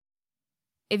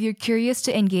If you're curious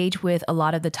to engage with a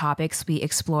lot of the topics we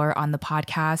explore on the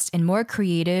podcast in more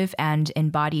creative and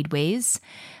embodied ways,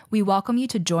 we welcome you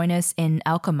to join us in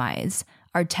Alchemize,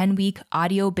 our 10-week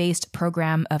audio-based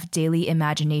program of daily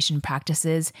imagination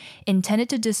practices intended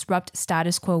to disrupt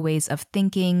status quo ways of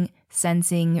thinking,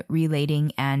 sensing,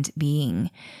 relating, and being.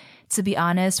 To be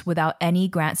honest, without any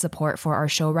grant support for our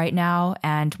show right now,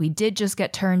 and we did just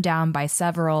get turned down by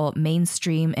several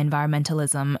mainstream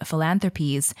environmentalism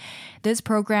philanthropies, this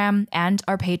program and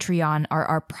our Patreon are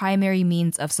our primary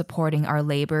means of supporting our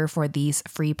labor for these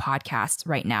free podcasts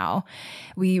right now.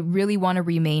 We really want to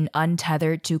remain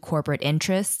untethered to corporate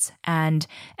interests, and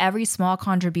every small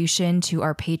contribution to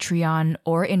our Patreon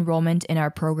or enrollment in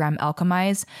our program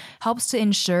Alchemize helps to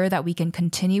ensure that we can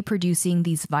continue producing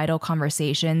these vital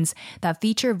conversations that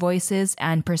feature voices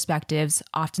and perspectives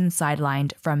often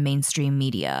sidelined from mainstream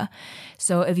media.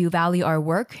 So if you value our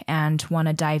work and want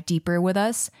to dive deeper with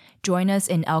us, join us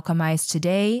in Alchemize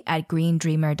today at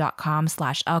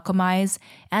greendreamer.com/alchemize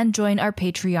and join our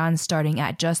Patreon starting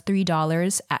at just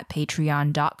 $3 at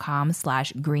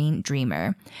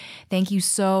patreon.com/greendreamer. Thank you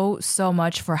so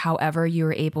much for however you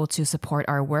are able to support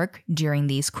our work during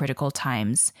these critical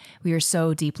times. We are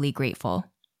so deeply grateful.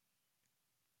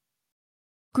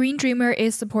 Green Dreamer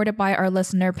is supported by our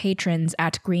listener patrons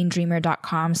at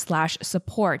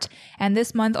greendreamer.com/support. And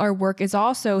this month, our work is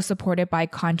also supported by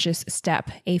Conscious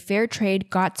Step, a fair trade,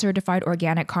 GOT certified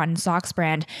organic cotton socks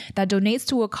brand that donates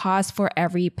to a cause for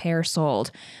every pair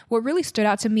sold. What really stood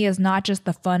out to me is not just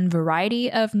the fun variety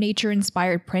of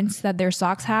nature-inspired prints that their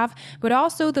socks have, but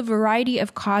also the variety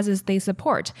of causes they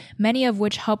support, many of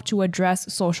which help to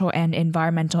address social and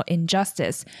environmental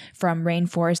injustice, from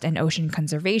rainforest and ocean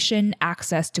conservation,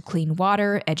 access to clean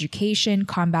water, education,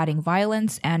 combating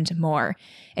violence, and more.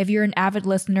 If you're an avid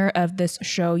listener of this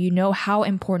show, you know how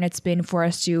important it's been for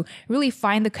us to really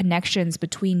find the connections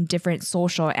between different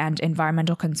social and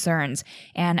environmental concerns,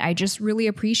 and I just really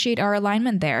appreciate our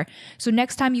alignment there. So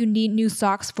next time you need new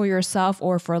socks for yourself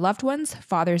or for loved ones,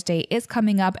 Father's Day is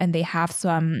coming up and they have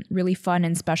some really fun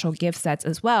and special gift sets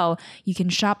as well. You can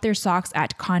shop their socks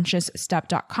at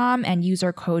consciousstep.com and use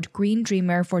our code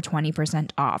GREENDREAMER for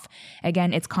 20% off.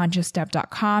 Again, it's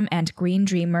consciousstep.com and Green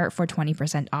Dreamer for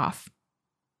 20% off.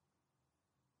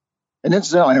 And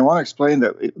incidentally, I want to explain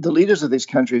that the leaders of these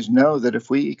countries know that if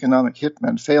we economic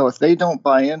hitmen fail, if they don't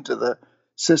buy into the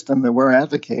system that we're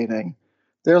advocating,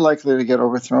 they're likely to get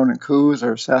overthrown in coups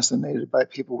or assassinated by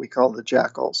people we call the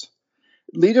jackals.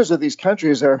 Leaders of these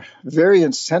countries are very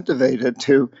incentivated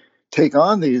to take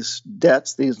on these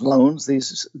debts, these loans,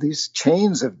 these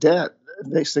chains of debt,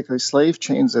 basically slave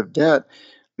chains of debt,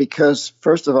 because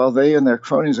first of all, they and their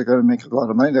cronies are going to make a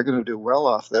lot of money. They're going to do well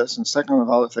off this. And second of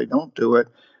all, if they don't do it,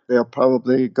 they'll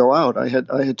probably go out. I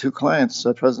had two clients,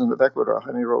 the president of Ecuador,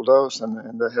 Jaime Roldos,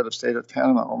 and the head of state of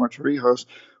Panama, Omar Torrijos,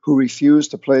 who refused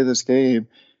to play this game.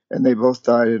 And they both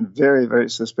died in very, very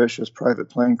suspicious private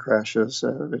plane crashes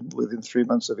within 3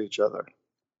 months of each other.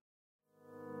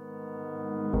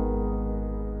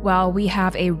 Well, we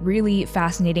have a really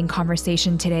fascinating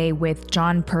conversation today with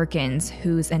John Perkins,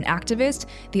 who's an activist,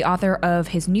 the author of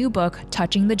his new book,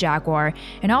 Touching the Jaguar,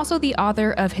 and also the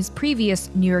author of his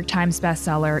previous New York Times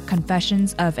bestseller,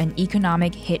 Confessions of an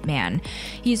Economic Hitman.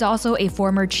 He's also a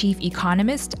former chief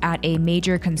economist at a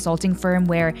major consulting firm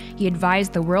where he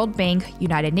advised the World Bank,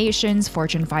 United Nations,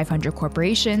 Fortune 500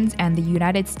 corporations, and the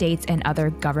United States and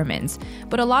other governments.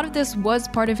 But a lot of this was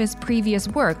part of his previous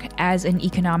work as an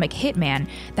economic hitman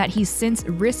that he's since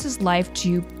risked his life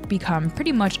to become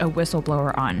pretty much a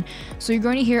whistleblower on. So you're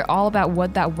going to hear all about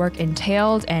what that work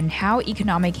entailed and how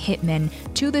economic hitmen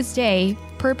to this day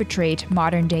perpetrate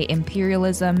modern-day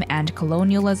imperialism and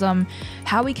colonialism,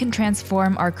 how we can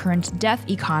transform our current death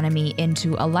economy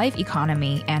into a life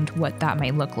economy and what that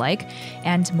might look like,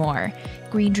 and more.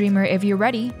 Green Dreamer, if you're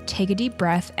ready, take a deep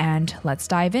breath and let's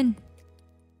dive in.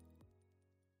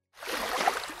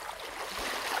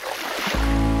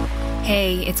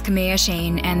 Hey, it's Kamea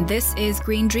Shane, and this is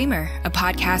Green Dreamer, a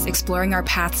podcast exploring our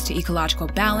paths to ecological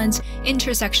balance,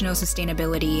 intersectional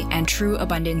sustainability, and true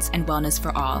abundance and wellness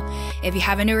for all. If you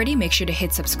haven't already, make sure to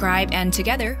hit subscribe, and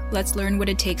together, let's learn what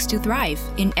it takes to thrive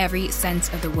in every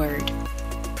sense of the word.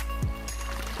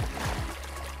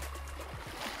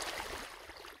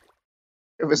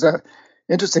 It was an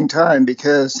interesting time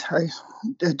because I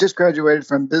had just graduated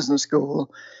from business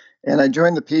school, and I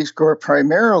joined the Peace Corps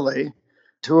primarily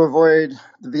to avoid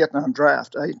the Vietnam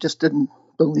draft. I just didn't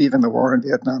believe in the war in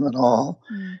Vietnam at all.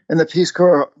 And the Peace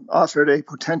Corps offered a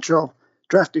potential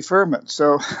draft deferment.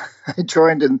 So I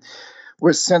joined and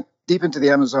was sent deep into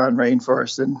the Amazon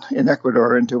rainforest in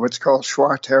Ecuador into what's called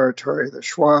Shuar territory. The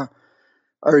Shuar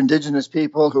are indigenous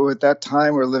people who at that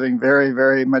time were living very,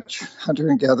 very much hunter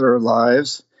and gatherer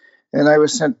lives. And I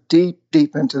was sent deep,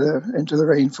 deep into the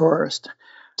rainforest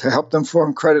to help them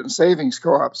form credit and savings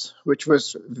co-ops, which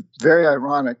was very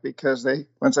ironic because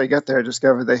once I got there, I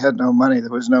discovered they had no money.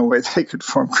 There was no way they could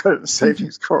form credit and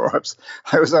savings co-ops.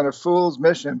 I was on a fool's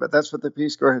mission, but that's what the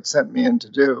Peace Corps had sent me in to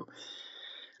do.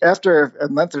 After a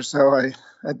month or so,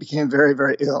 I became very,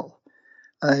 very ill.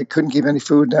 I couldn't keep any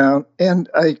food down, and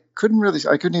I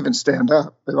couldn't even stand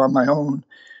up on my own.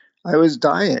 I was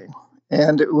dying,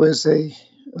 and it was a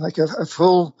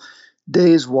full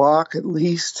day's walk, at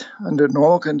least under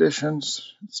normal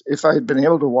conditions, if I had been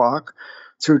able to walk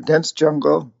through dense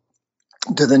jungle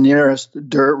to the nearest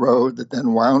dirt road that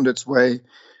then wound its way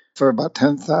for about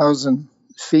 10,000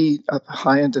 feet up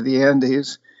high into the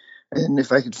Andes. And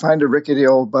if I could find a rickety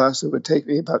old bus, it would take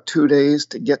me about 2 days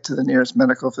to get to the nearest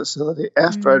medical facility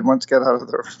after I'd once got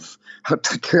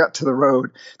got to the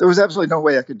road. There was absolutely no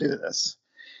way I could do this.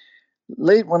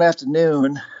 Late one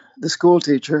afternoon, the school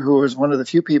teacher, who was one of the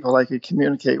few people I could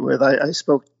communicate with, I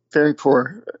spoke very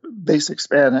poor basic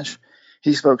Spanish.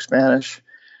 He spoke Spanish.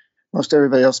 Most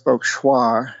everybody else spoke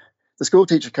Schwa. The school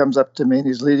teacher comes up to me, and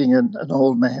he's leading an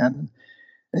old man.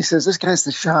 And he says, "This guy's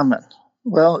the shaman."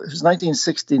 Well, it was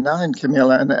 1969,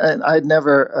 Camilla, and I'd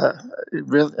never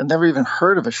even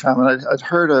heard of a shaman. I'd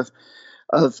heard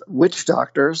of witch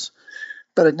doctors,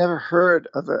 but I'd never heard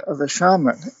of a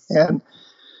shaman. And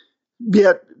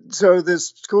yet, so this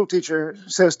school teacher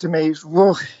says to me,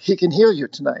 "Well, he can heal you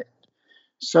tonight."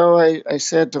 So I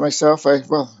said to myself, I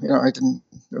didn't.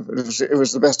 It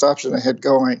was the best option I had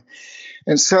going,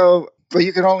 and so, but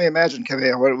you can only imagine,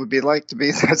 Camille, what it would be like to be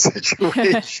in that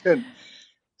situation.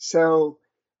 So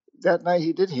that night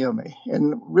he did heal me.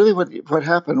 And really what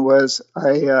happened was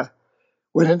I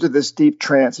went into this deep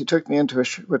trance. He took me into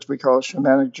what we call a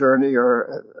shamanic journey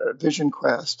or a vision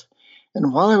quest.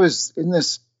 And while I was in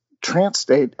this trance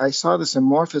state, I saw this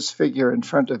amorphous figure in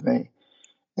front of me.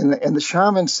 And the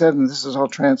shaman said, and this is all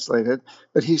translated,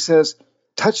 but he says,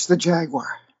 "Touch the jaguar."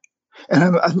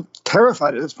 And I'm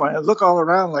terrified at this point. I look all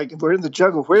around like we're in the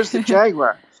jungle. Where's the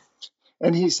jaguar?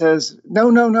 And he says,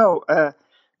 "No.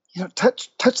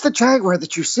 Touch the jaguar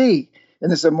that you see." And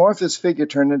this amorphous figure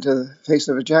turned into the face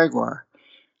of a jaguar.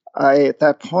 I, at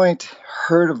that point,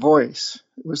 heard a voice.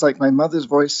 It was like my mother's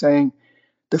voice saying,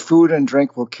 "The food and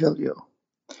drink will kill you."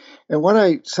 And what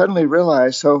I suddenly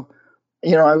realized,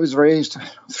 I was raised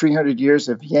 300 years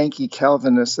of Yankee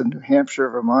Calvinists in New Hampshire,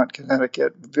 Vermont,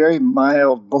 Connecticut, very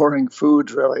mild, boring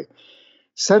foods, really.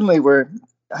 Suddenly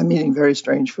I'm eating very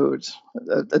strange foods.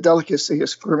 A delicacy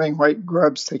is squirming white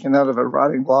grubs taken out of a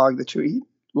rotting log that you eat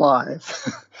live.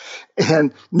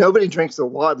 And nobody drinks the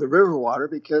river water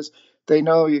because they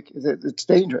know that it's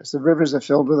dangerous. The rivers are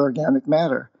filled with organic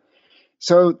matter.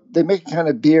 So they make a kind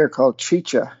of beer called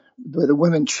chicha, with the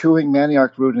women chewing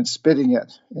manioc root and spitting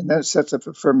it. And then it sets up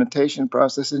a fermentation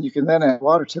process, and you can then add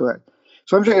water to it.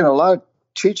 So I'm drinking a lot of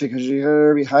chicha because you got to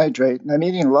rehydrate. And I'm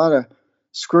eating a lot of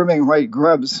squirming white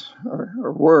grubs,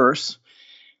 or worse,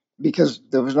 because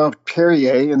there was no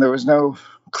Perrier and there was no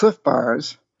Cliff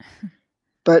Bars.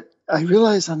 But I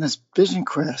realized on this vision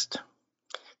quest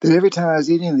that every time I was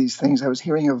eating these things, I was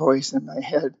hearing a voice in my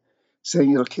head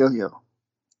saying, "It'll kill you."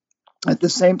 At the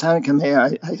same time,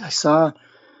 Kamea, I saw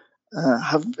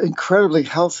how incredibly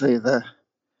healthy the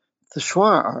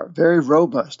Schwa are, very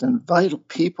robust and vital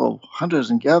people, hunters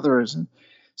and gatherers, and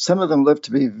some of them live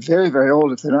to be very, very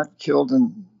old if they're not killed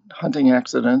in hunting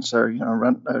accidents or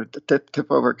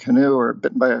tip over a canoe or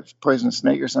bitten by a poisonous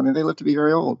snake or something. They live to be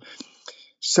very old.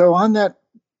 So on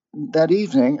that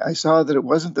evening, I saw that it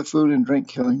wasn't the food and drink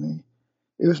killing me;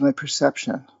 it was my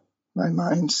perception, my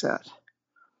mindset.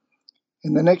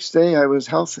 And the next day, I was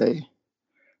healthy.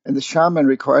 And the shaman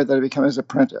required that I become his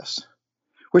apprentice,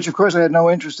 which, of course, I had no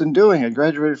interest in doing. I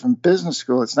graduated from business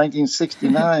school. It's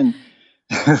 1969.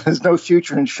 There's no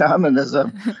future in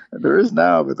shamanism. There is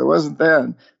now, but there wasn't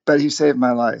then. But he saved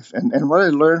my life. And what I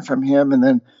learned from him, and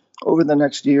then over the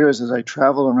next years as I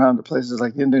traveled around to places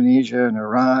like Indonesia and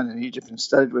Iran and Egypt and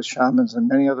studied with shamans and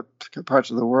many other parts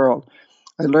of the world,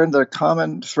 I learned that a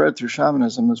common thread through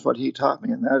shamanism is what he taught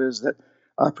me, and that is that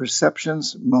our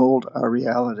perceptions mold our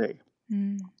reality.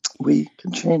 We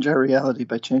can change our reality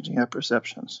by changing our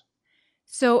perceptions.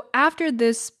 So after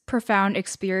this profound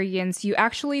experience, you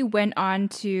actually went on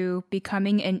to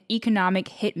becoming an economic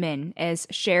hitman, as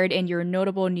shared in your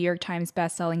notable New York Times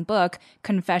bestselling book,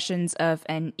 Confessions of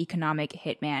an Economic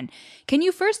Hitman. Can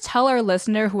you first tell our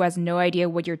listener who has no idea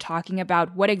what you're talking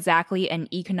about what exactly an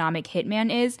economic hitman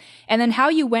is, and then how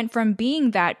you went from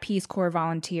being that Peace Corps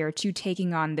volunteer to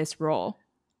taking on this role?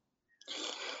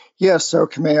 Yes, so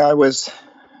Kamea, I was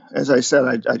as I said,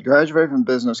 I'd graduated from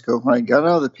business school. When I got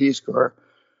out of the Peace Corps,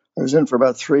 I was in for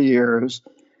about 3 years.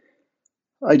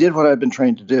 I did what I'd been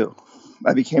trained to do.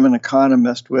 I became an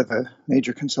economist with a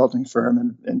major consulting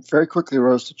firm and very quickly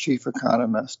rose to chief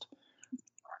economist.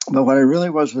 But what I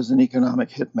really was an economic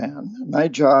hitman. My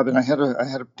job, and I had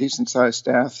a decent sized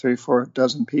staff, 3-4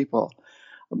 dozen people.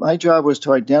 My job was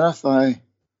to identify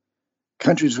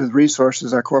countries with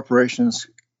resources our corporations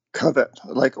covet,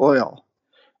 like oil,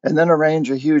 and then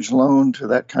arrange a huge loan to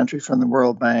that country from the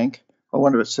World Bank or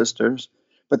one of its sisters.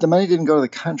 But the money didn't go to the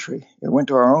country. It went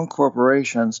to our own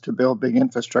corporations to build big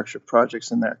infrastructure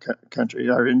projects in that country,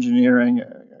 our engineering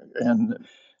and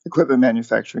equipment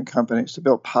manufacturing companies to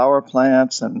build power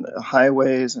plants and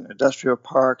highways and industrial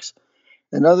parks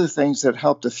and other things that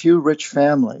helped a few rich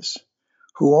families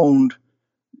who owned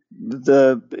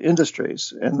the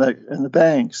industries and the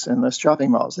banks and the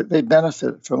shopping malls. They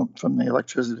benefited from the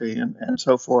electricity and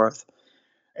so forth.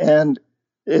 And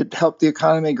it helped the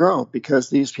economy grow because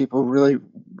these people really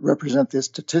represent the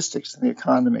statistics in the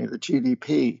economy, the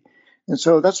GDP. And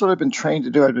so that's what I've been trained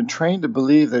to do. I've been trained to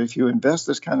believe that if you invest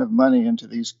this kind of money into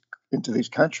these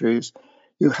countries,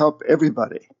 you help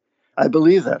everybody. I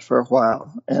believed that for a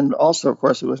while. And also, of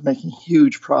course, it was making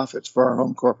huge profits for our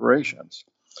own corporations.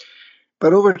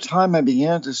 But over time, I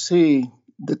began to see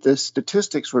that the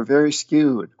statistics were very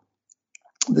skewed.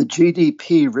 The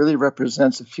GDP really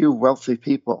represents a few wealthy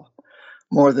people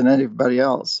more than anybody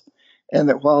else. And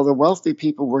that while the wealthy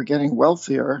people were getting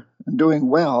wealthier and doing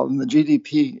well, and the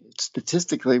GDP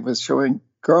statistically was showing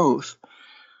growth,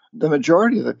 the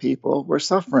majority of the people were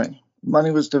suffering.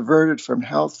 Money was diverted from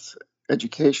health,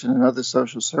 education, and other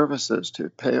social services to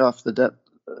pay off the debt,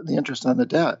 the interest on the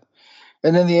debt.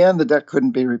 And in the end, the debt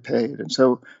couldn't be repaid. And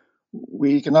so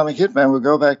we economic hitmen would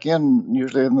go back in,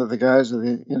 usually under the guise of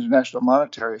the International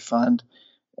Monetary Fund,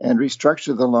 and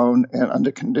restructure the loan and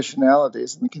under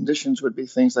conditionalities. And the conditions would be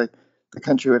things like the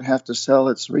country would have to sell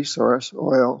its resource,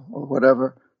 oil or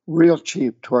whatever, real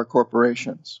cheap to our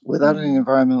corporations without any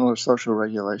environmental or social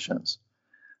regulations,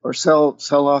 or sell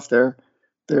off their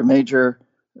major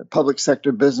public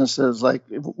sector businesses like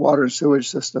water and sewage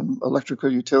system,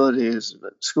 electrical utilities,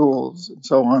 schools, and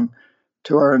so on,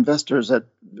 to our investors at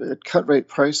cut rate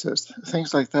prices,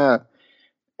 things like that.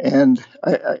 And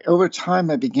over time,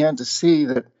 I began to see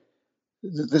that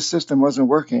this system wasn't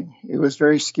working. It was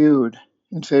very skewed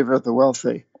in favor of the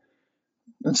wealthy.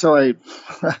 And so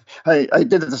I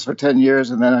did this for 10 years,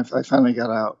 and then I finally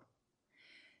got out.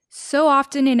 So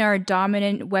often in our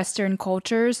dominant Western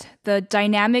cultures, the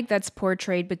dynamic that's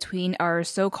portrayed between our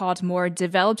so-called more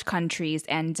developed countries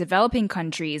and developing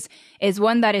countries is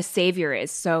one that is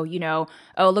saviorist. So,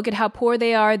 oh, look at how poor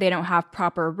they are. They don't have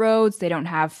proper roads. They don't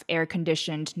have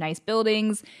air-conditioned nice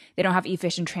buildings. They don't have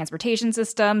efficient transportation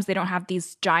systems. They don't have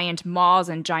these giant malls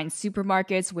and giant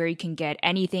supermarkets where you can get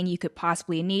anything you could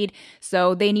possibly need.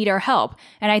 So they need our help.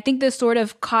 And I think this sort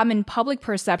of common public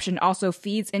perception also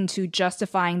feeds into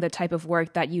justifying the type of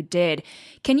work that you did.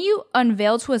 Can you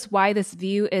unveil to us why this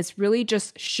view is really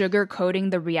just sugarcoating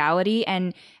the reality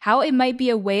and how it might be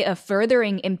a way of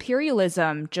furthering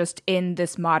imperialism just in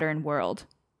this modern world?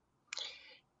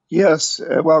 Yes,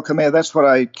 well, Kamea, that's what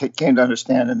I came to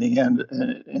understand in the end,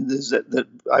 and is that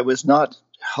I was not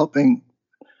helping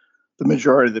the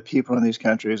majority of the people in these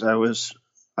countries. I was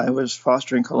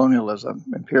fostering colonialism,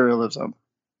 imperialism.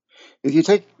 If you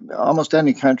take almost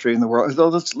any country in the world, though,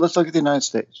 let's look at the United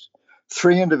States.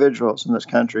 3 individuals in this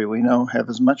country we know have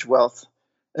as much wealth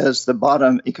as the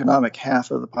bottom economic half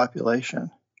of the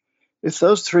population. If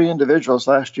those 3 individuals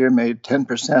last year made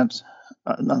 10%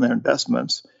 on their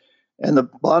investments, and the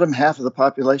bottom half of the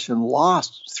population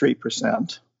lost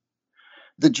 3%,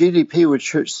 the GDP would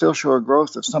still show a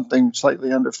growth of something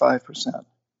slightly under 5%.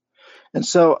 And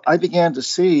so I began to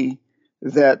see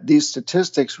that these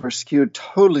statistics were skewed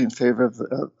totally in favor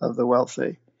of the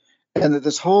wealthy, and that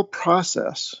this whole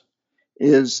process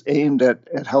is aimed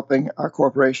at helping our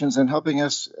corporations and helping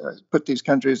us put these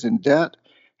countries in debt,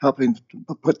 helping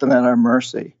put them at our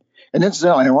mercy. And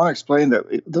incidentally, I want to explain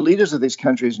that the leaders of these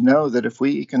countries know that if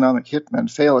we economic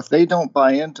hitmen fail, if they don't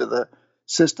buy into the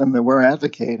system that we're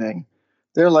advocating,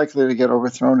 they're likely to get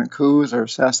overthrown in coups or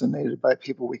assassinated by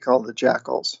people we call the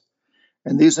jackals.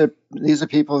 And these are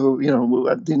people who,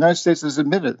 the United States has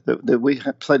admitted that we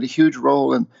played a huge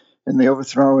role in the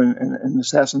overthrow and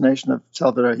assassination of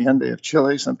Salvador Allende of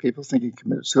Chile. Some people think he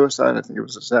committed suicide. I think it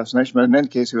was assassination. But in any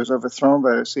case, he was overthrown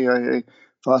by a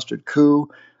CIA-fostered coup.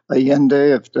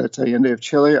 Allende of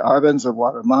Chile, Arbenz of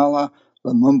Guatemala,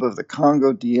 Lumumba of the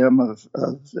Congo, Diem of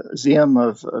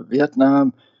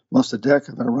Vietnam, Mossadegh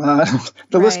of Iran.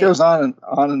 The list goes on and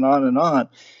on and on and on.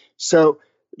 So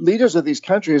leaders of these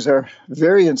countries are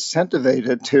very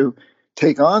incentivized to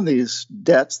take on these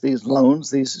debts, these loans,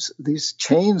 these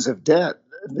chains of debt,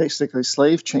 basically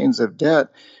slave chains of debt,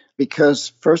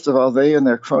 because first of all, they and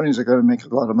their cronies are going to make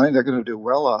a lot of money. They're going to do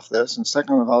well off this, and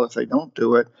second of all, if they don't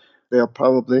do it, they'll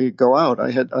probably go out.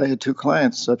 I had two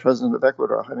clients, the president of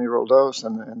Ecuador, Jaime Roldos,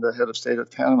 and the head of state of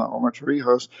Panama, Omar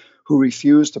Torrijos, who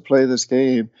refused to play this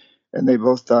game. And they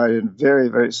both died in very,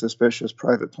 very suspicious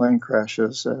private plane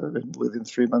crashes within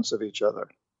 3 months of each other.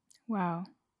 Wow.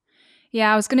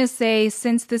 Yeah, I was going to say,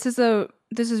 since this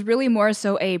is really more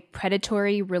so a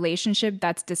predatory relationship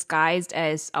that's disguised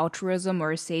as altruism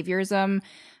or saviorism,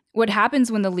 what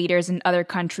happens when the leaders in other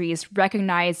countries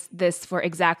recognize this for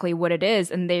exactly what it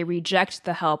is and they reject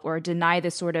the help or deny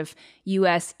this sort of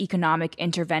U.S. economic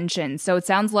intervention? So it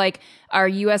sounds like our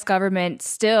U.S. government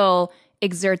still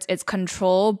exerts its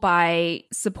control by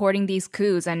supporting these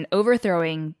coups and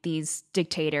overthrowing these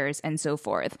dictators and so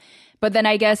forth. But then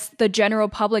I guess the general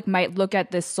public might look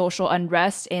at this social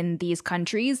unrest in these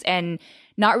countries and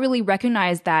not really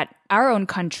recognize that our own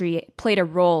country played a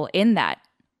role in that.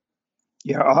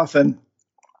 Yeah, often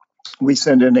we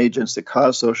send in agents that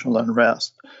cause social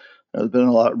unrest. There's been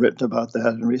a lot written about that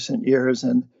in recent years,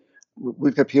 and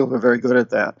we've got people who are very good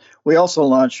at that. We also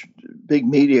launch big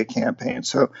media campaigns.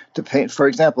 So to paint, for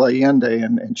example, Allende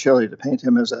in Chile, to paint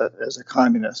him as a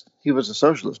communist. He was a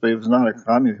socialist, but he was not a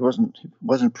communist. He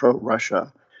wasn't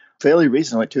pro-Russia. Fairly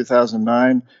recently,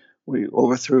 2009, we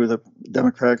overthrew the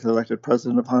democratically elected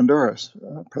president of Honduras,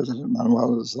 President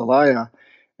Manuel Zelaya.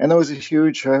 And there was a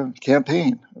huge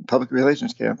campaign, a public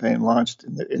relations campaign launched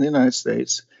in the United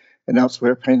States and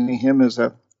elsewhere, painting him as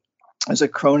a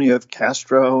crony of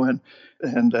Castro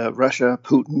and Russia,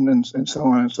 Putin, and so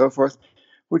on and so forth,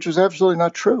 which was absolutely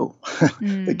not true.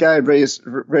 The guy had raised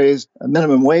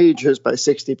minimum wages by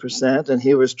 60%, and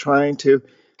he was trying to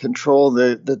control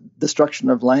the destruction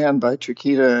of land by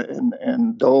Chiquita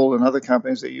and Dole and other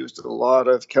companies that used a lot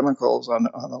of chemicals on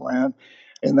the land.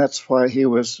 And that's why he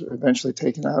was eventually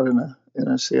taken out in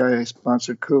a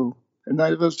CIA-sponsored coup. And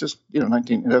that was just,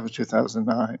 that was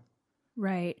 2009.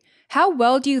 Right. How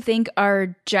well do you think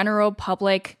our general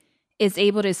public is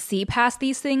able to see past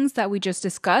these things that we just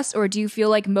discussed? Or do you feel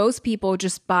like most people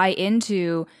just buy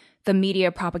into the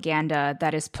media propaganda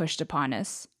that is pushed upon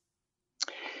us?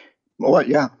 Well,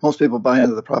 yeah, most people buy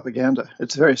into the propaganda.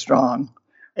 It's very strong.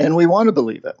 And we want to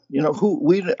believe it.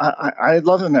 I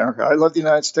love America. I love the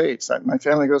United States. My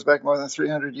family goes back more than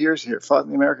 300 years here, fought in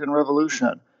the American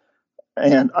Revolution.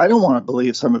 And I don't want to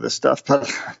believe some of this stuff,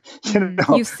 but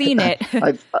you've seen it.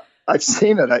 I've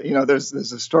seen it. There's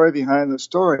a story behind the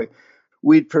story.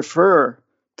 We'd prefer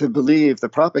to believe the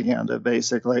propaganda,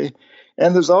 basically,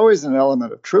 and there's always an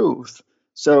element of truth.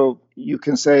 So you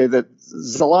can say that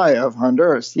Zelaya of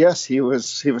Honduras, yes, he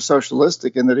was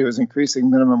socialistic in that he was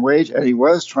increasing minimum wage, and he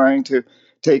was trying to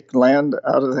take land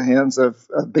out of the hands of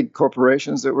big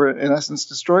corporations that were, in essence,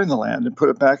 destroying the land and put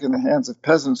it back in the hands of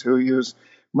peasants who use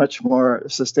much more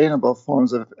sustainable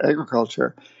forms of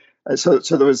agriculture. So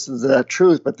there was that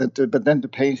truth, but then to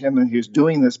paint him and he was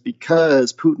doing this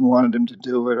because Putin wanted him to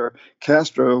do it, or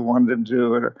Castro wanted him to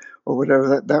do it, or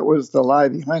whatever. That was the lie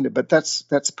behind it. But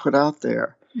that's put out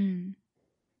there.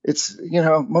 It's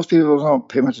most people don't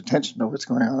pay much attention to what's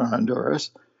going on in Honduras.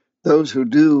 Those who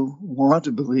do want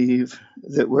to believe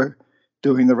that we're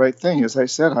doing the right thing. As I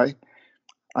said,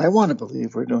 I want to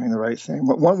believe we're doing the right thing.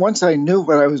 Once I knew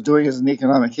what I was doing as an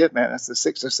economic hitman, after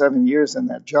 6 or 7 years in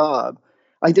that job,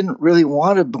 I didn't really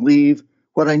want to believe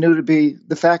what I knew to be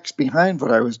the facts behind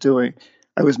what I was doing.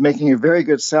 I was making a very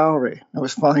good salary. I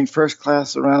was flying first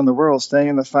class around the world, staying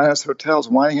in the finest hotels,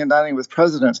 wining and dining with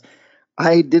presidents.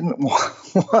 I didn't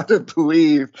want to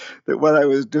believe that what I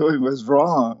was doing was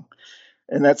wrong.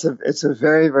 And it's a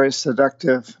very, very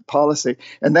seductive policy.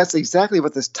 And that's exactly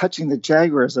what this touching the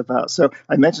jaguar is about. So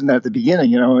I mentioned that at the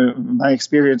beginning, my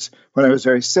experience when I was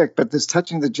very sick. But this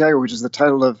touching the jaguar, which is the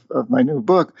title of my new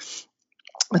book,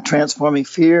 transforming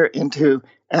fear into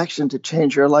action to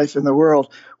change your life in the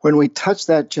world. When we touch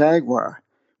that jaguar,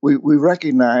 we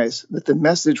recognize that the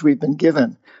message we've been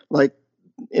given, like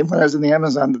when I was in the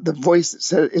Amazon, the voice that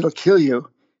said it'll kill you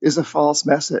is a false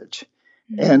message.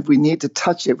 And we need to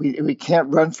touch it. We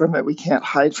can't run from it. We can't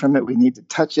hide from it. We need to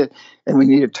touch it, and we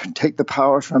need to take the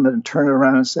power from it and turn it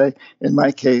around and say, in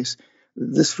my case,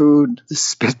 this food, this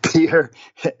spit beer,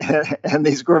 and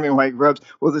these gourmet white grubs,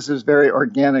 well, this is very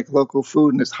organic, local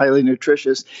food, and it's highly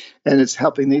nutritious, and it's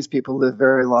helping these people live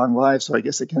very long lives, so I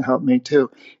guess it can help me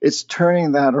too. It's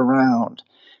turning that around.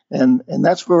 And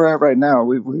that's where we're at right now.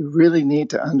 We really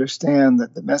need to understand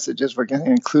that the messages we're getting,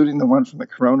 including the one from the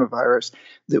coronavirus,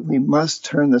 that we must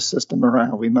turn the system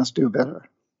around. We must do better.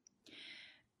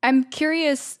 I'm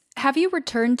curious, have you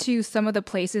returned to some of the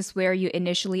places where you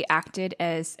initially acted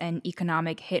as an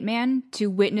economic hitman to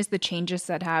witness the changes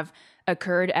that have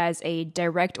occurred as a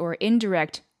direct or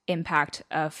indirect impact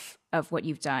of what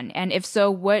you've done? And if so,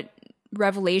 what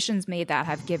revelations may that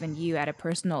have given you at a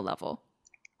personal level?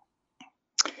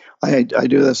 I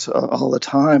do this all the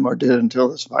time, or did until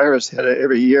this virus hit.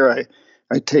 Every year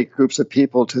I take groups of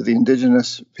people to the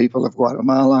indigenous people of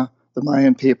Guatemala, the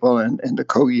Mayan people, and the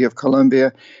Kogi of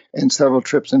Colombia, and several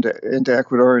trips into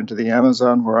Ecuador, into the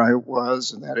Amazon where I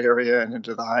was in that area, and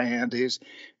into the high Andes.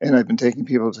 And I've been taking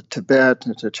people to Tibet,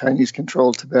 to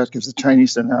Chinese-controlled Tibet, because the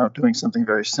Chinese are now doing something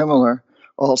very similar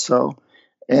also.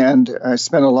 And I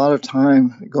spent a lot of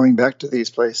time going back to these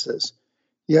places.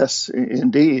 Yes,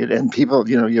 indeed. And people,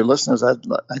 your listeners, I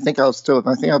think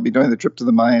I'll be doing the trip to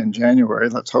the Maya in January.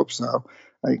 Let's hope so.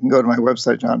 You can go to my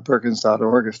website,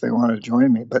 johnperkins.org, if they want to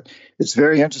join me. But it's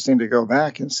very interesting to go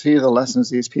back and see the lessons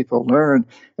these people learn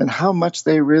and how much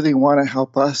they really want to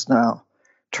help us now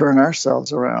turn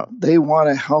ourselves around. They want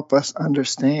to help us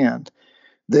understand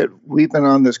that we've been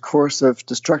on this course of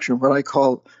destruction, what I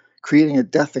call creating a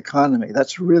death economy.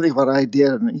 That's really what I did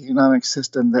in an economic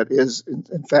system that is,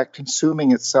 in fact,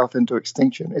 consuming itself into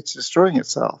extinction. It's destroying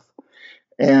itself.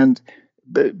 And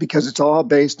because it's all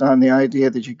based on the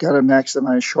idea that you've got to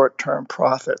maximize short-term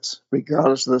profits,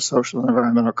 regardless of the social and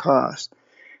environmental cost.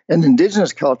 And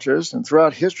indigenous cultures, and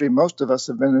throughout history, most of us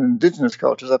have been in indigenous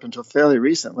cultures up until fairly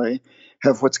recently,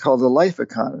 have what's called a life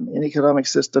economy, an economic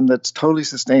system that's totally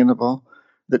sustainable,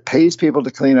 that pays people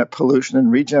to clean up pollution and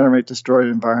regenerate destroyed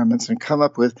environments and come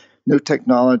up with new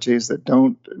technologies that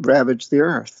don't ravage the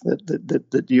earth,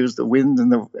 that use the wind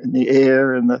and the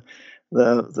air and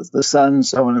the sun and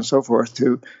so on and so forth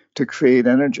to create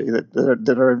energy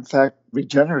that are in fact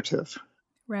regenerative.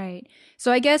 Right.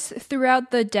 So I guess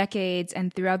throughout the decades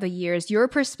and throughout the years, your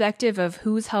perspective of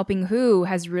who's helping who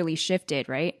has really shifted,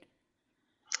 right?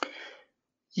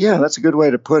 Yeah, that's a good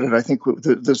way to put it. I think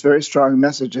there's very strong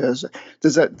messages.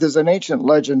 There's an ancient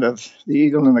legend of the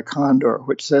eagle and the condor,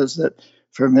 which says that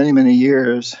for many, many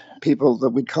years, people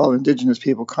that we'd call indigenous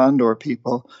people, condor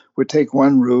people, would take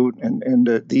one route and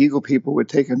the eagle people would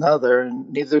take another.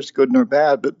 And neither is good nor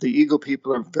bad, but the eagle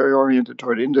people are very oriented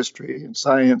toward industry and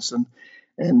science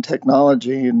and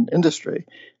technology and industry.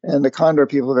 And the condor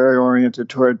people are very oriented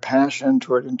toward passion,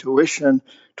 toward intuition,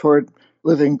 toward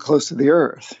living close to the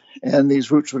earth. And these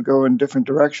routes would go in different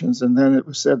directions. And then it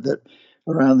was said that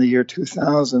around the year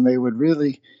 2000, they would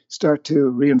really start to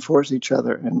reinforce each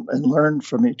other and learn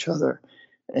from each other.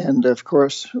 And of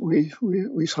course, we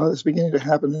saw this beginning to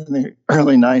happen in the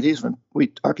early 90s when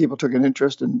our people took an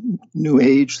interest in New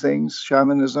Age things,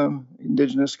 shamanism,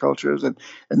 indigenous cultures, and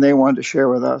they wanted to share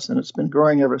with us. And it's been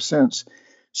growing ever since.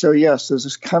 So yes, there's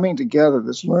this coming together,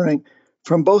 this learning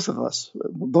from both of us.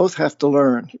 We both have to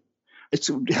learn. It's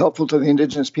helpful to the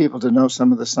indigenous people to know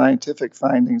some of the scientific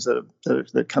findings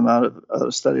that come out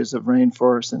of studies of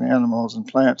rainforests and animals and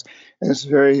plants. And it's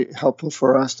very helpful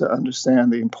for us to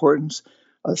understand the importance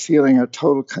of feeling a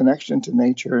total connection to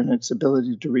nature and its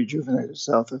ability to rejuvenate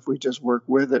itself if we just work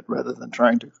with it rather than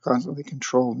trying to constantly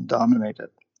control and dominate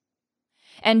it.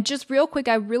 And just real quick,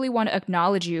 I really want to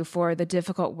acknowledge you for the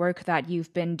difficult work that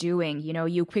you've been doing. You know,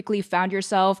 you quickly found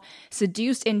yourself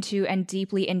seduced into and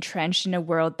deeply entrenched in a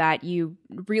world that you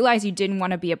realized you didn't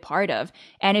want to be a part of.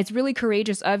 And it's really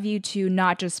courageous of you to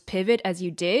not just pivot as you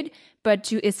did, but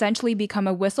to essentially become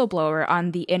a whistleblower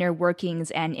on the inner workings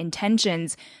and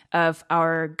intentions of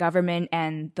our government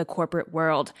and the corporate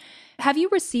world. Have you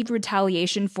received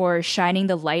retaliation for shining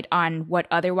the light on what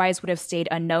otherwise would have stayed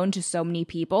unknown to so many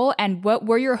people? And what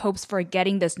were your hopes for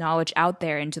getting this knowledge out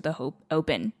there into the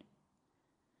open?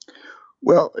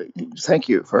 Well, thank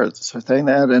you for saying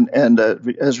that. And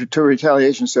as to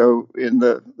retaliation, so in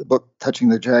the book Touching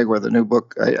the Jaguar, the new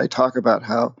book, I talk about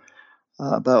how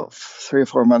about 3 or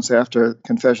 4 months after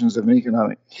Confessions of an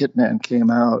Economic Hitman came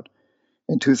out,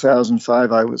 in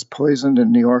 2005, I was poisoned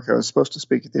in New York. I was supposed to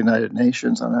speak at the United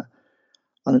Nations on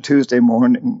a Tuesday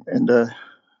morning, and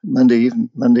Monday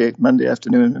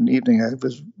afternoon and evening, I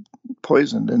was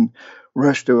poisoned and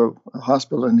rushed to a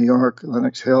hospital in New York,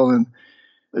 Lenox Hill, and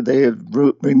they had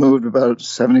removed about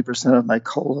 70% of my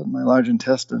colon, my large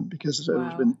intestine, because it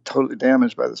had been totally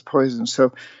damaged by this poison.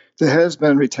 So there has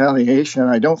been retaliation.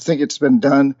 I don't think it's been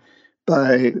done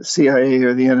by CIA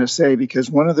or the NSA,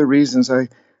 because one of the reasons I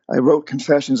wrote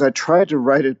Confessions, I tried to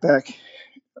write it back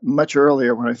much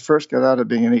earlier when I first got out of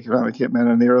being an economic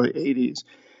hitman in the early 80s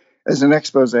as an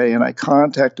expose, and I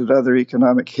contacted other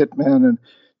economic hitmen and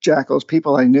jackals,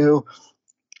 people I knew.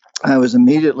 I was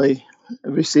immediately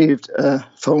received a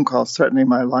phone call threatening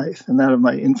my life and that of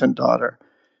my infant daughter.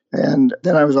 And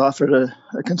then I was offered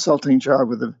a consulting job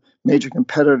with a major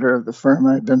competitor of the firm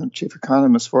I had been the chief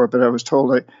economist for, but I was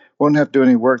told I wouldn't have to do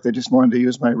any work. They just wanted to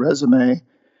use my resume,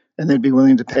 and they'd be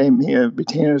willing to pay me a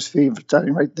retainer's fee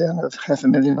starting right then of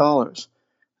 $500,000.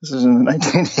 This is in the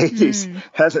 1980s. Wow.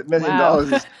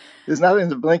 $500,000 is nothing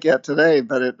to blink at today,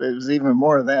 but it was even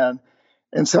more then.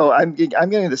 And so I'm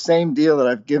getting the same deal that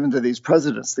I've given to these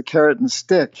presidents, the carrot and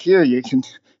stick. Here, we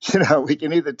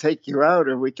can either take you out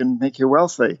or we can make you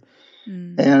wealthy.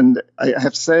 And I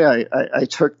have to say, I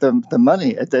took the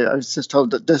money. I was just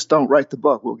told that just don't write the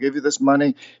book. We'll give you this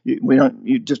money.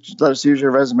 You just let us use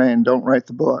your resume and don't write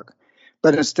the book.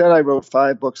 But instead, I wrote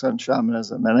 5 books on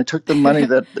shamanism, and I took the money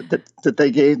that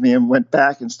they gave me and went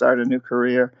back and started a new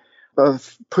career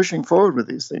of pushing forward with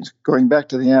these things, going back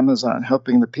to the Amazon,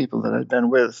 helping the people that I'd been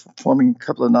with, forming a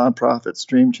couple of nonprofits,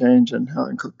 Dream Change, and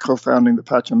co-founding the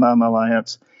Pachamama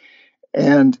Alliance.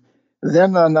 And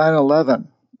then on 9/11,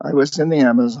 I was in the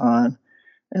Amazon,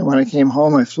 and when I came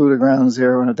home, I flew to ground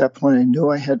zero, and at that point, I knew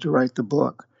I had to write the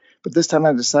book. But this time,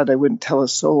 I decided I wouldn't tell a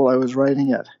soul I was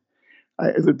writing it.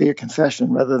 It would be a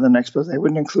confession rather than an expose. I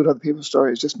wouldn't include other people's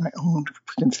stories, just my own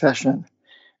confession.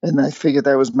 And I figured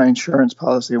that was my insurance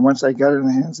policy. And once I got it in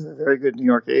the hands of a very good New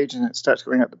York agent, it starts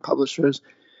going out to publishers.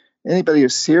 Anybody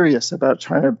who's serious about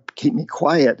trying to keep me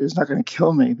quiet is not going to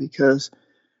kill me, because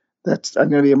I'm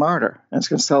going to be a martyr, and it's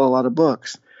going to sell a lot of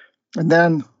books. And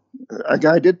then a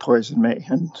guy did poison me,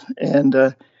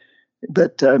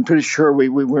 but I'm pretty sure we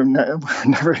were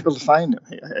never able to find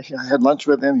him. I had lunch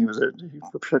with him. He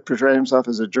portrayed himself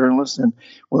as a journalist, and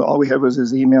all we had was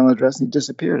his email address, and he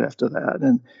disappeared after that.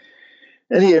 And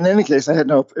in any case,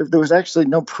 there was actually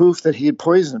no proof that he had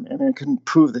poisoned me. I mean, I couldn't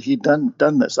prove that he'd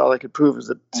done this. All I could prove is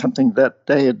that something that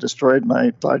day had destroyed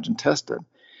my large intestine.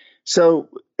 So,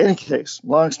 in any case,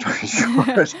 long story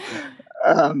short,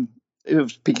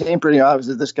 it became pretty obvious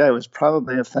that this guy was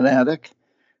probably a fanatic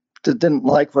that didn't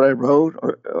like what I wrote,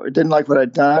 or didn't like what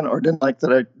I'd done, or didn't like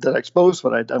that I exposed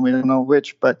what I'd done. We don't know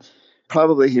which, but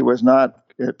probably he was not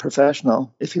a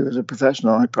professional. If he was a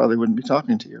professional, I probably wouldn't be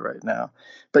talking to you right now.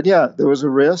 But yeah, there was a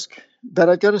risk. But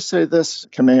I've got to say this,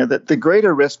 Kamea, that the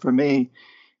greater risk for me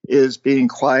is being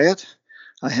quiet.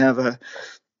 I have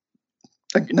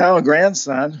now a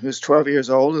grandson who's 12 years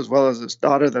old, as well as his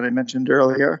daughter that I mentioned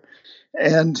earlier.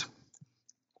 And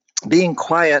being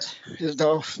quiet is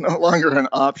no longer an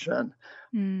option.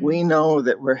 We know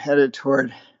that we're headed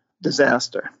toward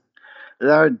disaster.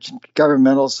 Our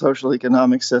governmental social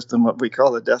economic system, what we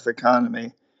call the death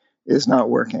economy, is not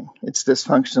working. It's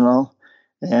dysfunctional.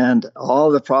 And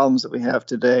all the problems that we have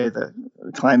today, the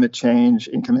climate change,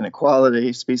 income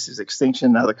inequality, species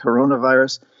extinction, now the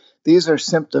coronavirus, these are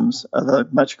symptoms of a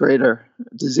much greater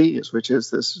disease, which is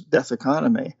this death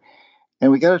economy.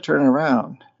 And we got to turn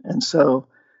around. And so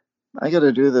I got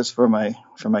to do this for my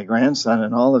grandson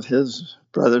and all of his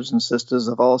brothers and sisters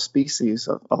of all species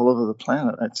all over the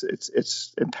planet.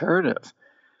 It's imperative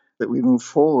that we move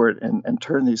forward and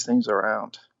turn these things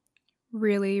around.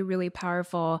 Really, really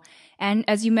powerful. And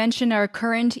as you mentioned, our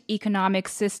current economic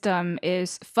system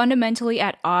is fundamentally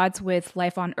at odds with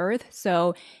life on Earth.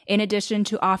 So in addition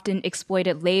to often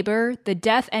exploited labor, the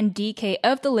death and decay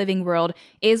of the living world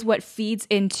is what feeds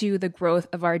into the growth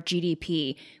of our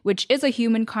GDP, which is a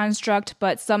human construct,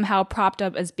 but somehow propped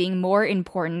up as being more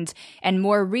important and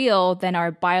more real than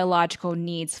our biological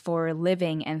needs for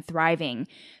living and thriving.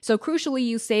 So crucially,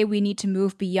 you say we need to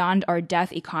move beyond our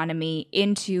death economy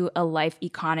into a life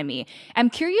economy. I'm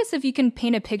curious if you can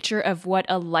paint a picture of what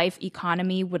a life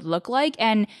economy would look like,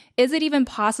 and is it even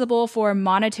possible for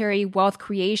monetary wealth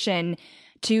creation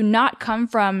to not come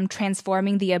from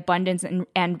transforming the abundance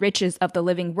and riches of the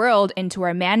living world into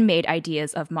our man-made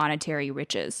ideas of monetary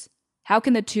riches? How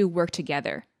can the two work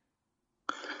together?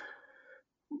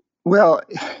 Well,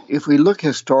 if we look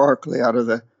historically, out of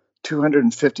the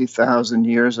 250,000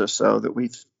 years or so that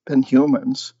we've been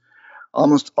humans,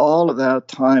 almost all of that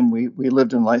time we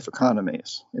lived in life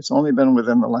economies. It's only been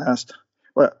within the last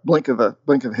blink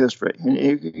of history.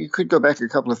 And you could go back a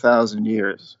couple of thousand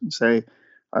years and say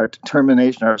our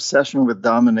determination, our obsession with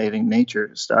dominating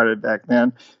nature started back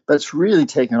then, but it's really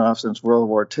taken off since World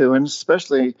War II, and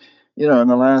especially, in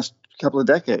the last couple of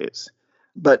decades.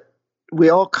 But we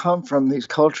all come from these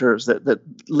cultures that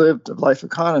lived a life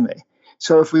economy.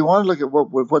 So if we want to look at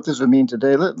what this would mean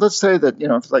today, let's say that,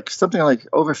 like something like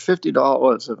over $50,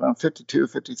 around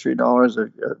 $52, $53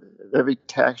 of every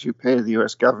tax you pay to the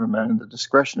U.S. government, and the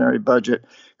discretionary budget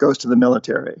goes to the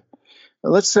military.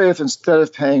 Now, let's say if instead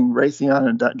of paying Raytheon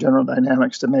and General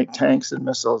Dynamics to make tanks and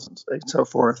missiles and so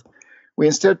forth, we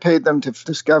instead paid them to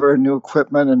discover new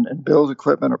equipment and build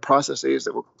equipment or processes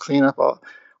that will clean up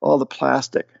all the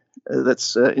plastic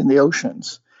that's in the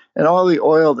oceans, and all the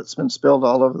oil that's been spilled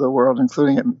all over the world,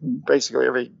 including at basically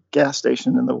every gas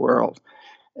station in the world.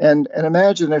 And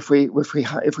imagine if we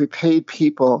paid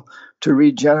people to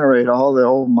regenerate all the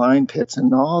old mine pits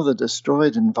and all the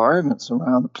destroyed environments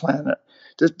around the planet,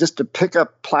 just to pick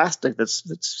up plastic that's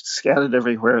scattered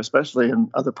everywhere, especially in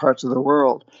other parts of the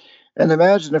world. And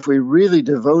imagine if we really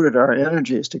devoted our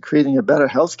energies to creating a better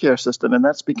healthcare system, and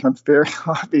that's become very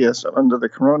obvious under the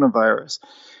coronavirus,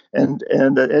 and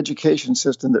an education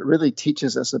system that really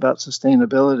teaches us about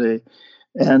sustainability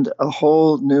and a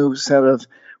whole new set of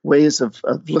ways of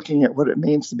looking at what it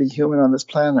means to be human on this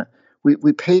planet.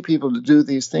 We pay people to do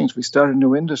these things. We start a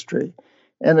new industry.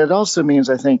 And it also means,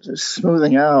 I think,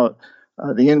 smoothing out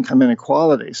the income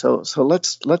inequality. So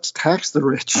let's tax the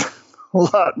rich a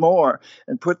lot more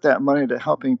and put that money to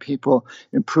helping people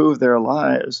improve their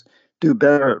lives, do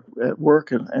better at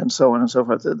work, and so on and so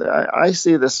forth. I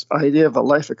see this idea of a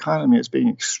life economy as being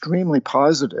extremely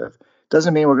positive.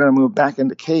 Doesn't mean we're going to move back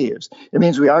into caves. It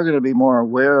means we are going to be more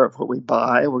aware of what we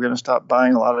buy. We're going to stop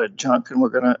buying a lot of junk, and we're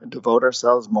going to devote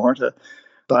ourselves more to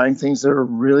buying things that are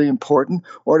really important,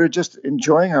 or to just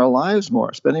enjoying our lives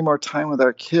more, spending more time with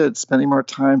our kids, spending more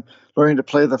time learning to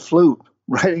play the flute,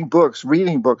 writing books,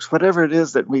 reading books, whatever it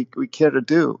is that we care to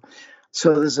do.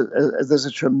 So there's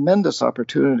a tremendous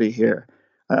opportunity here.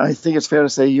 I think it's fair to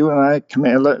say you and I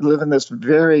live in this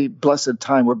very blessed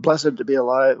time. We're blessed to be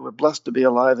alive. We're blessed to be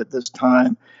alive at this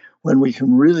time when we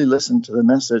can really listen to the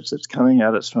message that's coming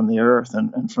at us from the earth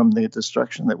and from the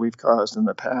destruction that we've caused in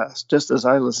the past, just as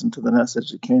I listened to the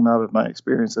message that came out of my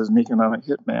experience as an economic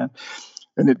hitman.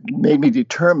 And it made me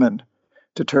determined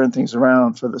to turn things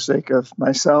around for the sake of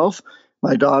myself,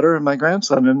 my daughter, and my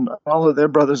grandson, and all of their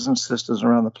brothers and sisters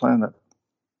around the planet.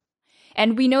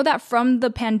 And we know that from the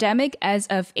pandemic, as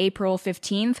of April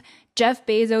 15th, Jeff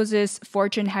Bezos'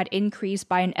 fortune had increased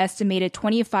by an estimated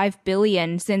 $25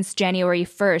 billion since January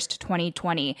 1st,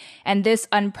 2020. And this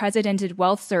unprecedented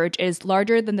wealth surge is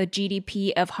larger than the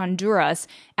GDP of Honduras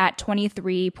at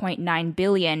 $23.9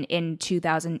 billion in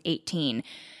 2018.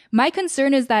 My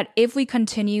concern is that if we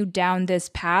continue down this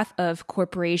path of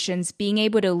corporations being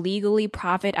able to legally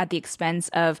profit at the expense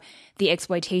of the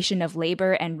exploitation of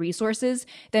labor and resources,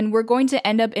 then we're going to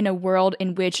end up in a world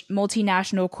in which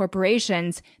multinational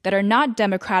corporations that are not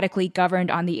democratically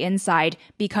governed on the inside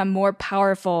become more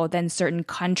powerful than certain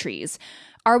countries.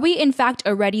 Are we in fact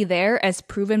already there, as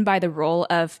proven by the role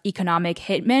of economic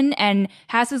hitmen? And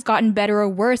has this gotten better or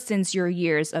worse since your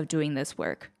years of doing this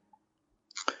work?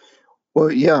 Well,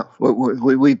 yeah,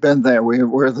 we've been there.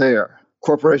 We're there.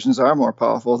 Corporations are more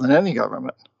powerful than any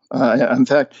government. In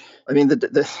fact, I mean,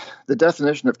 the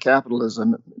definition of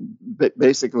capitalism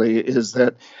basically is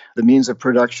that the means of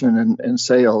production and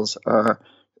sales are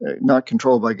not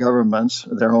controlled by governments.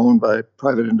 They're owned by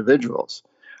private individuals.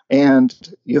 And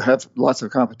you have lots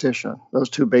of competition, those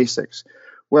two basics.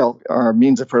 Well, our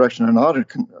means of production are not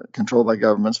controlled by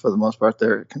governments for the most part.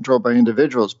 They're controlled by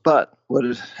individuals. But what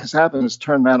has happened is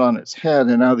turn that on its head,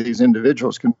 and now these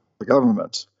individuals control the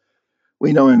governments.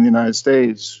 We know in the United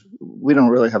States, we don't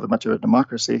really have much of a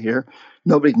democracy here.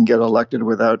 Nobody can get elected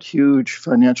without huge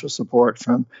financial support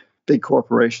from big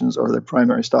corporations or their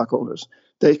primary stockholders.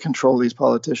 They control these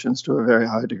politicians to a very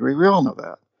high degree. We all know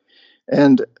that.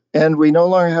 And we no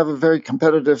longer have a very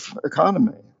competitive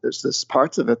economy. There's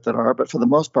parts of it that are, but for the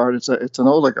most part, it's an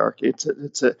oligarchy.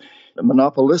 It's a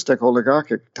monopolistic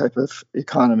oligarchic type of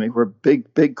economy where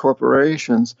big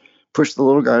corporations push the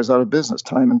little guys out of business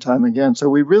time and time again. So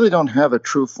we really don't have a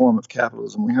true form of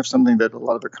capitalism. We have something that a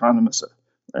lot of economists,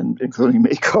 and including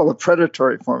me, call a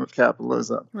predatory form of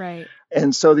capitalism. Right.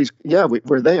 And so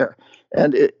we're there.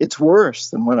 And it's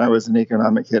worse than when I was an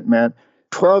economic hitman.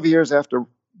 12 years after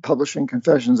publishing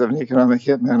Confessions of an Economic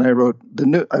Hitman,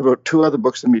 I wrote two other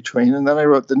books in between, and then I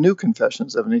wrote the new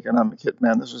Confessions of an Economic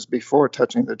Hitman. This was before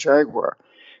touching the Jaguar.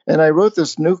 And I wrote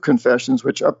this new Confessions,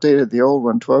 which updated the old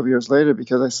one 12 years later,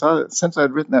 because I saw that since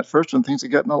I'd written that first one, things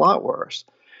had gotten a lot worse.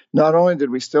 Not only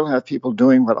did we still have people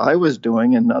doing what I was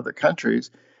doing in other countries,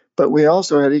 but we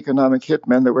also had economic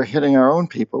hitmen that were hitting our own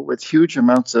people with huge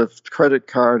amounts of credit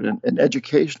card and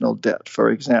educational debt, for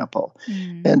example,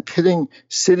 and pitting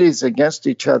cities against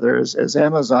each other, as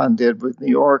Amazon did with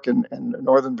New York and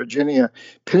Northern Virginia,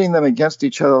 pitting them against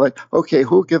each other like, okay,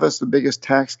 who'll give us the biggest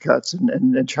tax cuts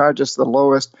and charge us the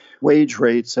lowest wage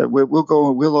rates? We'll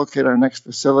locate our next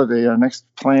facility, our next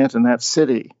plant in that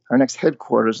city, our next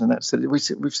headquarters in that city. We've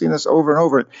seen this over and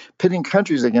over, pitting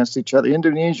countries against each other,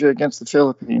 Indonesia against the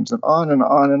Philippines, and on and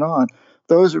on and on.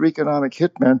 Those are economic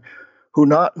hitmen who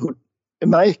in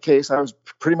my case, I was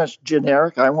pretty much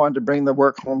generic. I wanted to bring the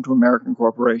work home to American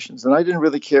corporations. And I didn't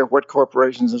really care what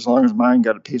corporations as long as mine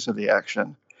got a piece of the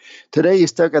action. Today, you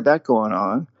still got that going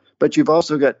on, but you've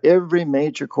also got every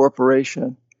major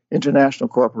corporation, international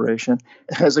corporation,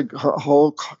 has a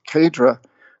whole cadre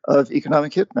of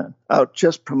economic hitmen out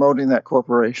just promoting that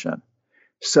corporation.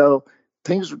 So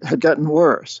things had gotten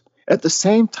worse. At the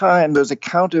same time, there's a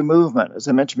counter movement, as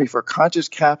I mentioned before, conscious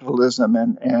capitalism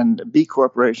and B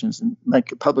corporations. And my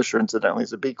publisher, incidentally,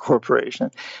 is a B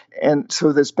corporation. And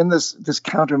so there's been this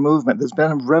counter movement. There's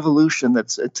been a revolution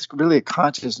it's really a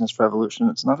consciousness revolution.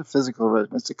 It's not a physical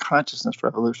revolution, it's a consciousness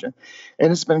revolution.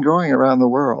 And it's been growing around the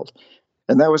world.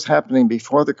 And that was happening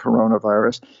before the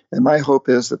coronavirus. And my hope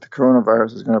is that the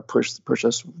coronavirus is going to push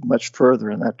us much further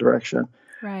in that direction.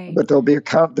 Right. But there'll be a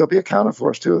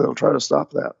counterforce, too, that'll try to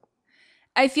stop that.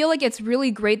 I feel like it's really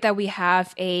great that we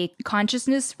have a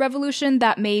consciousness revolution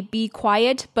that may be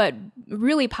quiet, but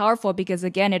really powerful because,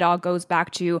 again, it all goes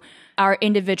back to our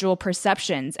individual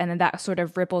perceptions, and then that sort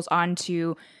of ripples on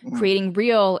to creating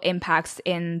real impacts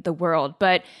in the world.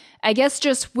 But I guess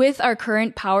just with our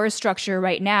current power structure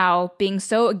right now being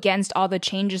so against all the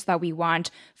changes that we want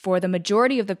for the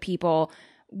majority of the people,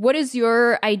 what is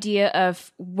your idea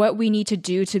of what we need to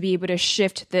do to be able to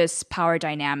shift this power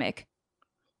dynamic?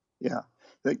 Yeah.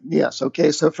 Yes.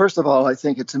 Okay. So first of all, I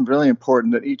think it's really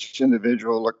important that each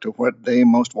individual look to what they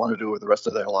most want to do with the rest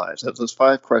of their lives. There's those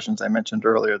 5 questions I mentioned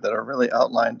earlier that are really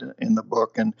outlined in the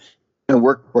book, and a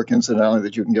workbook, incidentally,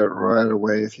 that you can get right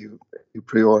away if you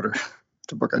pre-order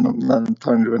the book. I'm not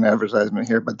trying to do an advertisement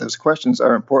here, but those questions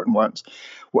are important ones.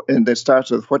 And it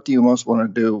starts with, what do you most want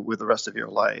to do with the rest of your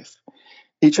life?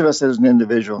 Each of us as an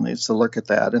individual needs to look at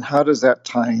that. And how does that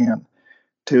tie in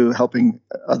to helping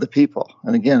other people?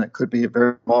 And again, it could be a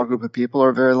very small group of people or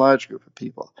a very large group of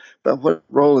people. But what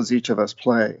role does each of us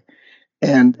play?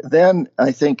 And then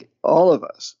I think all of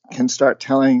us can start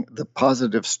telling the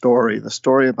positive story, the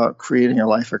story about creating a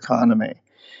life economy.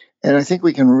 And I think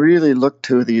we can really look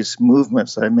to these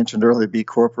movements I mentioned earlier, B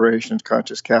corporations,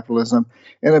 conscious capitalism.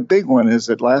 And a big one is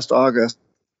that last August,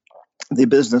 the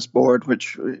Business Board,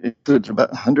 which includes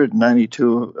about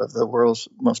 192 of the world's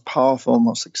most powerful,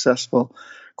 most successful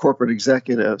corporate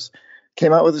executives,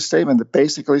 came out with a statement that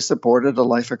basically supported a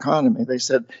life economy. They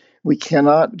said, we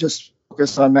cannot just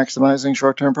focus on maximizing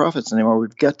short-term profits anymore.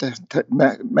 We've got to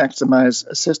maximize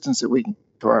assistance that we can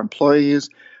to our employees,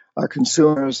 our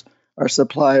consumers, our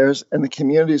suppliers, and the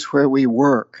communities where we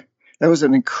work. That was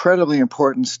an incredibly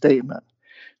important statement.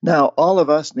 Now, all of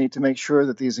us need to make sure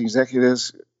that these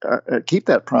executives keep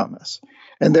that promise.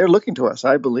 And they're looking to us,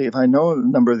 I believe. I know a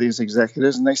number of these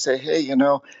executives, and they say, hey,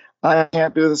 I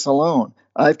can't do this alone.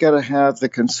 I've got to have the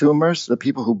consumers, the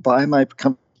people who buy my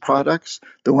products,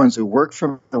 the ones who work for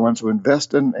me, the ones who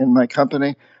invest in my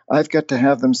company. I've got to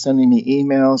have them sending me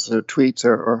emails or tweets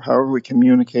or however we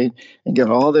communicate, and get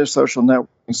all their social networking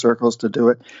circles to do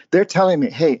it. They're telling me,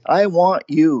 hey, I want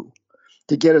you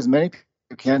to get as many people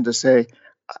as you can to say,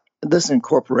 listen,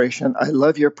 corporation, I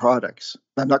love your products.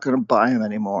 I'm not going to buy them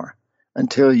anymore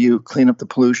until you clean up the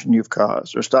pollution you've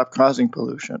caused, or stop causing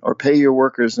pollution, or pay your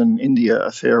workers in India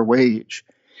a fair wage.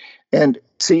 And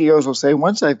CEOs will say,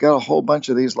 once I've got a whole bunch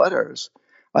of these letters,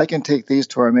 I can take these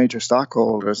to our major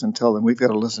stockholders and tell them we've got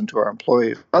to listen to our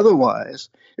employees. Otherwise,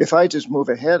 if I just move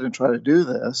ahead and try to do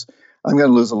this, I'm going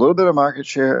to lose a little bit of market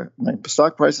share. My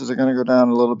stock prices are going to go down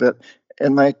a little bit.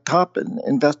 And my top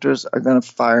investors are going to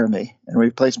fire me and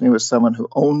replace me with someone who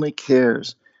only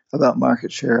cares about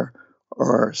market share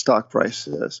or stock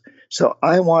prices. So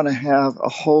I want to have a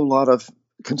whole lot of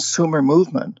consumer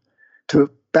movement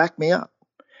to back me up.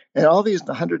 And all these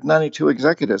 192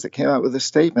 executives that came out with this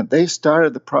statement, they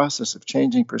started the process of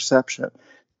changing perception.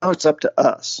 Now it's up to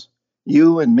us,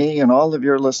 you and me and all of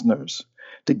your listeners,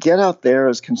 to get out there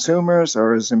as consumers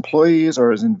or as employees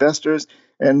or as investors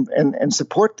and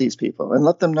support these people and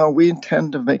let them know we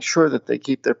intend to make sure that they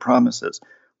keep their promises.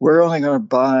 We're only going to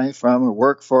buy from or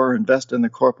work for or invest in the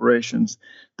corporations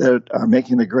that are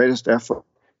making the greatest effort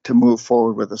to move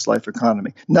forward with this life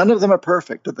economy. None of them are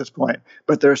perfect at this point,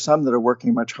 but there are some that are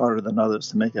working much harder than others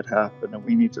to make it happen, and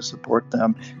we need to support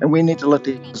them. And we need to let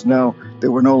these know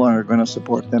that we're no longer going to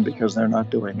support them because they're not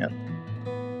doing it.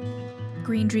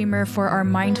 Green Dreamer, for our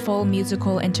mindful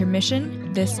musical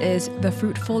intermission, this is The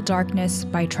Fruitful Darkness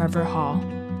by Trevor Hall.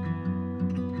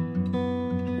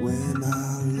 When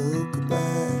I look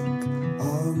back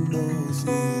on those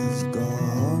years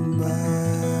gone by,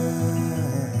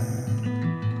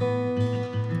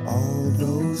 all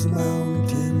those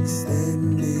mountains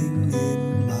standing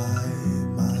in my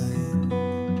mind,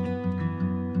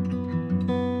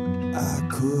 I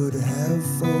could have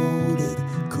folded,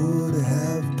 could have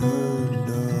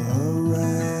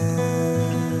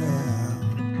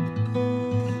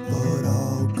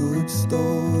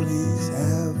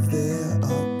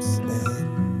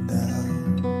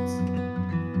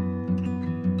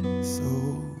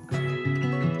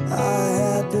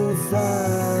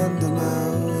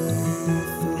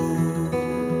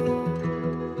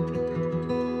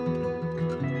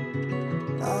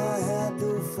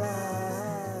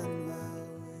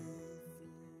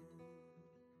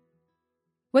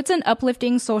What's an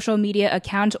uplifting social media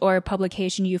account or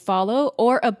publication you follow,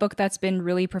 or a book that's been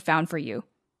really profound for you?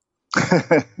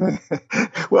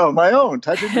 Well, my own,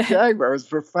 Touching the Jaguar, was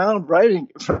profound writing.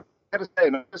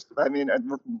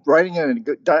 Writing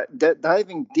and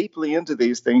diving deeply into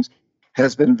these things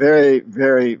has been very,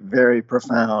 very, very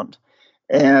profound.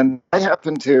 And I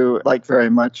happen to like very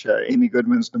much Amy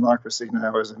Goodman's Democracy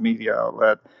Now! As a media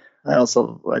outlet. I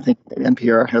think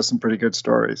NPR has some pretty good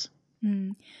stories.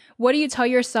 What do you tell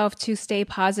yourself to stay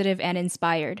positive and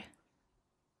inspired?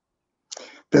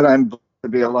 That I'm blessed to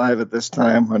be alive at this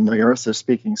time when the earth is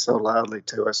speaking so loudly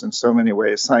to us in so many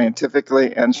ways,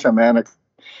 scientifically and shamanically.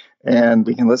 And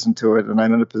we can listen to it, and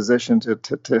I'm in a position to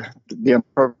be on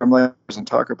program like this and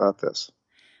talk about this.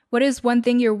 What is one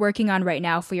thing you're working on right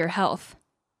now for your health?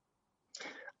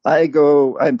 I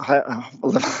live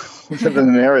in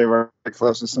an area where I'm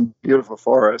close to some beautiful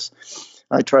forests.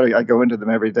 I go into them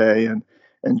every day and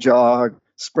jog,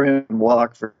 sprint, and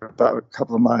walk for about a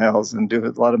couple of miles and do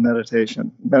a lot of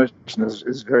meditation. Meditation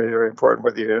is very, very important,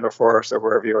 whether you're in a forest or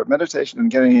wherever you are. Meditation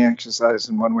and getting exercise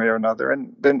in one way or another,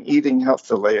 and then eating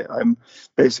healthily. I'm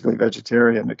basically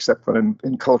vegetarian, except when I'm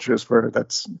in cultures where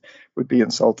that would be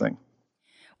insulting.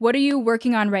 What are you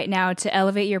working on right now to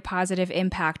elevate your positive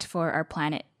impact for our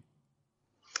planet?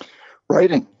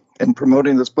 Writing and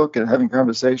promoting this book and having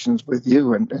conversations with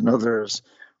you and others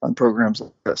on programs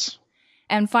like this.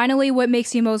 And finally, what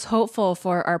makes you most hopeful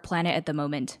for our planet at the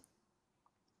moment?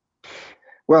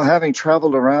 Well, having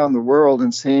traveled around the world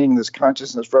and seeing this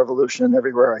consciousness revolution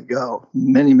everywhere I go,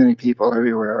 many, many people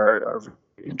everywhere are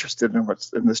interested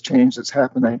in this change that's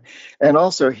happening, and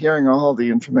also hearing all the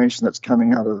information that's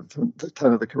coming out of the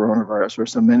time of the coronavirus, where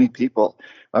so many people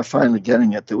are finally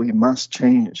getting it, that we must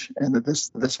change, and that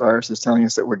this virus is telling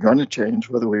us that we're going to change,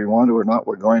 whether we want to or not,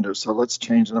 we're going to. So let's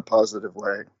change in a positive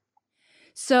way.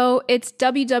 So it's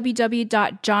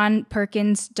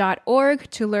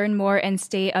www.johnperkins.org to learn more and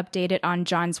stay updated on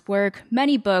John's work,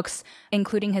 many books,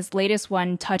 including his latest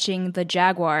one, Touching the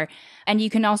Jaguar. And you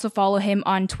can also follow him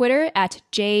on Twitter at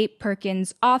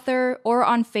jperkinsauthor or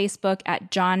on Facebook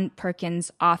at John Perkins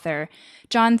Author.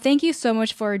 John, thank you so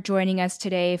much for joining us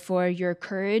today, for your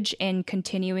courage in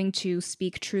continuing to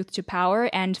speak truth to power,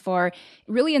 and for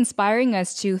really inspiring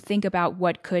us to think about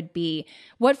what could be.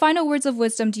 What final words of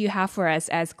wisdom do you have for us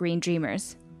as Green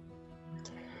Dreamers?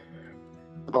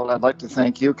 Well, I'd like to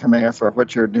thank you, Kamea, for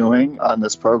what you're doing on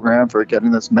this program, for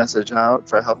getting this message out,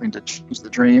 for helping to change the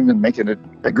dream and make it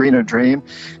a greener dream.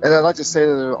 And I'd like to say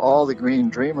to all the green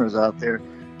dreamers out there,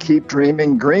 keep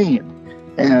dreaming green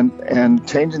and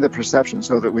changing the perception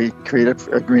so that we create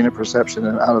a greener perception,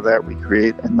 and out of that we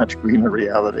create a much greener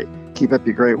reality. Keep up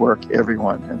your great work,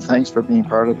 everyone, and thanks for being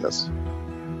part of this.